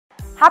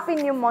Happy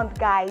new month,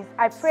 guys.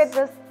 I pray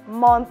this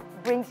month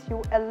brings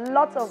you a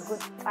lot of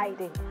good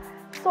tidings.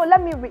 So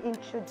let me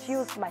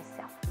reintroduce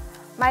myself.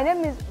 My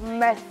name is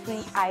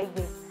Mercy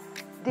Aigbe,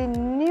 the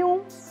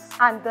new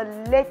and the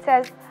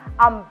latest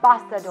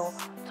ambassador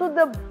to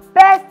the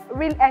best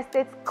real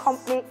estate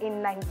company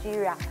in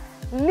Nigeria,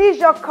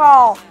 Leisure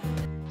Court.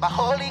 My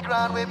holy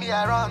ground with me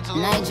around to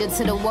Niger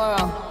to the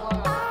world.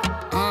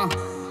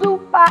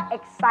 Super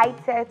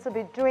excited to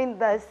be doing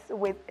this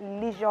with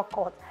Leisure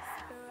Court.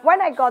 When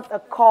I got a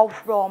call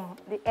from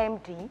the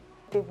MD,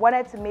 they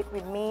wanted to meet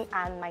with me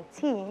and my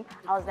team.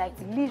 I was like,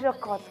 Leisure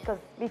Court, because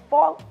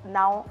before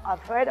now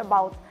I've heard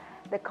about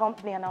the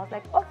company, and I was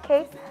like,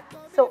 okay.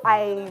 So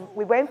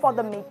we went for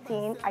the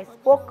meeting. I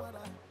spoke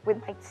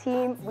with my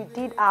team. We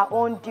did our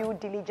own due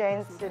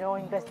diligence,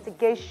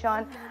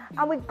 investigation,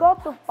 and we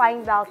got to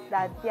find out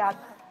that they are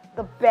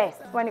the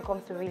best when it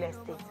comes to real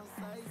estate.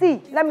 See,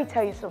 let me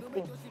tell you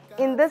something.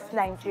 In this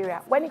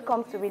Nigeria, when it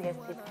comes to real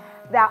estate,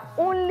 there are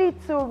only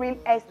 2 real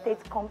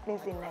estate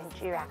companies in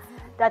Nigeria.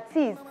 That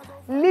is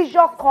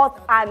Leisure Court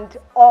and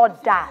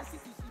others.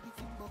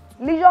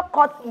 Leisure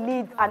Court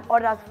leads and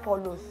others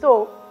follow.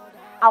 So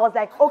I was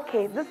like,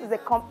 okay, this is a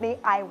company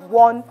I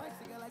want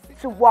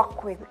to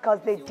work with because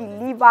they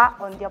deliver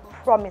on their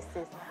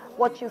promises.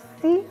 What you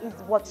see is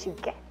what you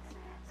get.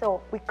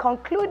 So we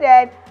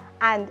concluded,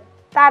 and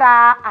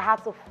ta-da, I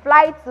had to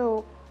fly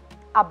to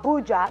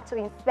Abuja to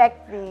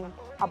inspect the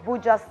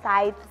Abuja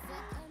site.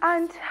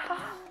 And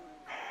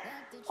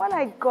when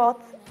I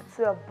got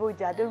to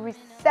Abuja, the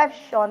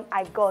reception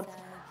I got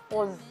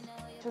was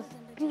just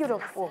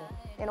beautiful.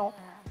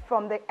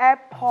 From the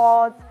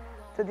airport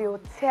to the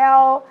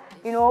hotel,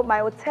 my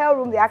hotel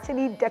room, they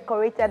actually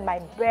decorated my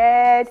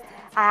bed.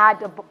 I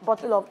had a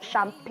bottle of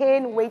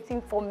champagne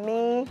waiting for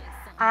me.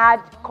 I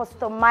had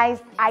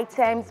customized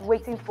items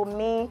waiting for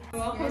me.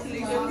 Thank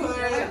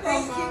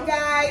you,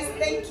 guys.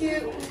 Thank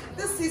you.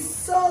 This is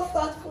so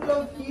thoughtful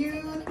of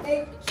you.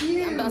 Thank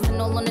you. I'm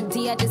bouncing all on the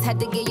D. I just had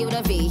to get you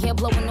the V. Here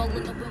blowing all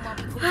in the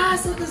wind.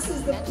 So this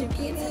is the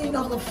beginning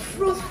of a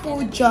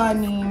fruitful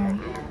journey.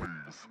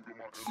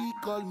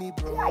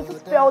 I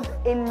just felt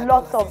a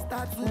lot of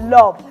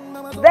love.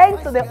 Then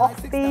to the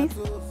office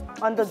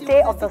on the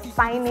day of the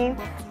signing,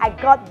 I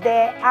got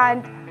there,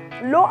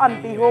 and lo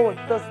and behold,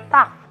 the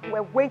staff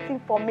were waiting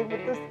for me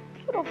with this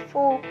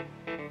beautiful,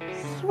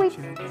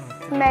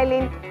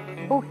 sweet-smelling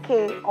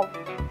bouquet of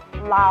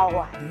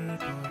flowers.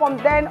 From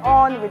then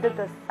on, we did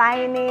the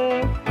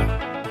signing.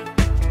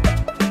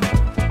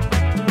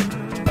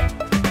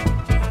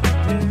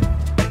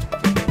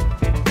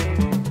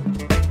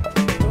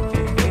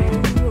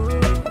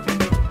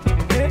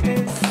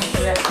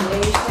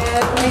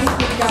 Congratulations. Thank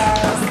you,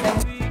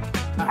 guys.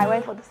 I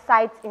went for the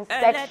site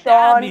inspection.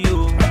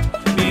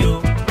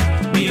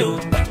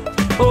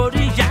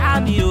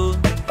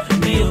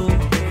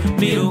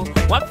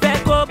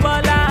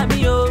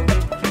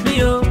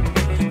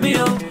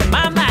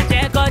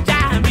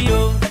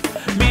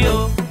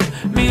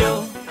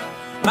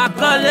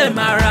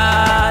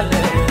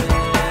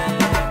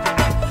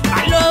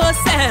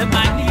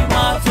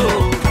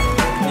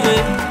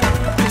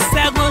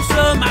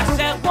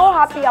 So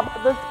happy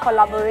about this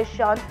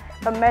collaboration,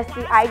 the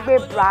Mercy Aigbe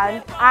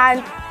brand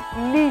and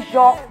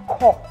Leisure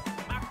Court.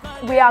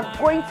 We are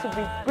going to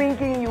be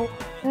bringing you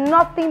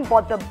nothing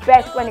but the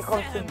best when it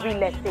comes to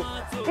real estate.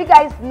 You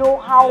guys know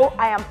how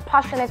I am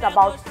passionate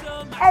about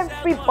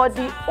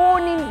everybody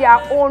owning their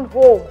own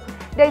home.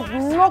 There's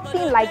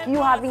nothing like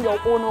you having your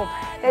own home.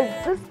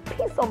 There's this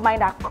peace of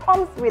mind that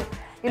comes with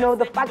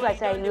the fact that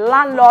you're a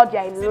landlord,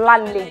 you're a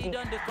landlady.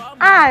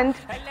 And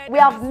we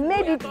have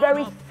made it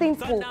very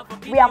simple.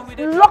 We have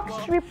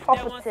luxury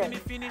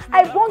properties.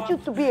 I want you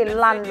to be a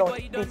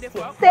landlord this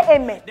year. Say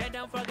amen.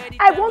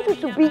 I want you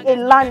to be a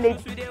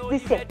landlady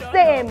this year.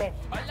 Say amen.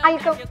 And you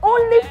can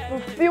only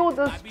fulfill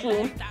this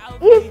dream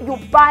if you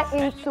buy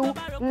into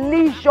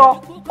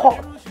Leisure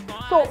Court.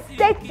 So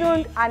stay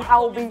tuned, and I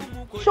will be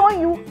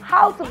showing you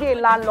how to be a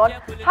landlord,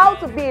 how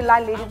to be a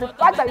landlady, the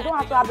fact that you don't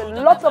have to have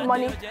a lot of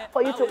money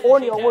for you to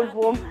own your own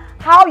home,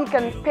 how you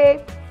can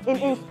pay in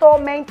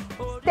installments.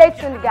 Stay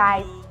tuned,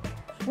 guys.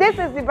 This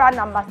is the brand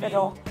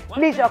ambassador,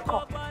 Leisure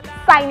Court,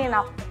 signing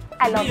out.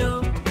 I love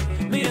you.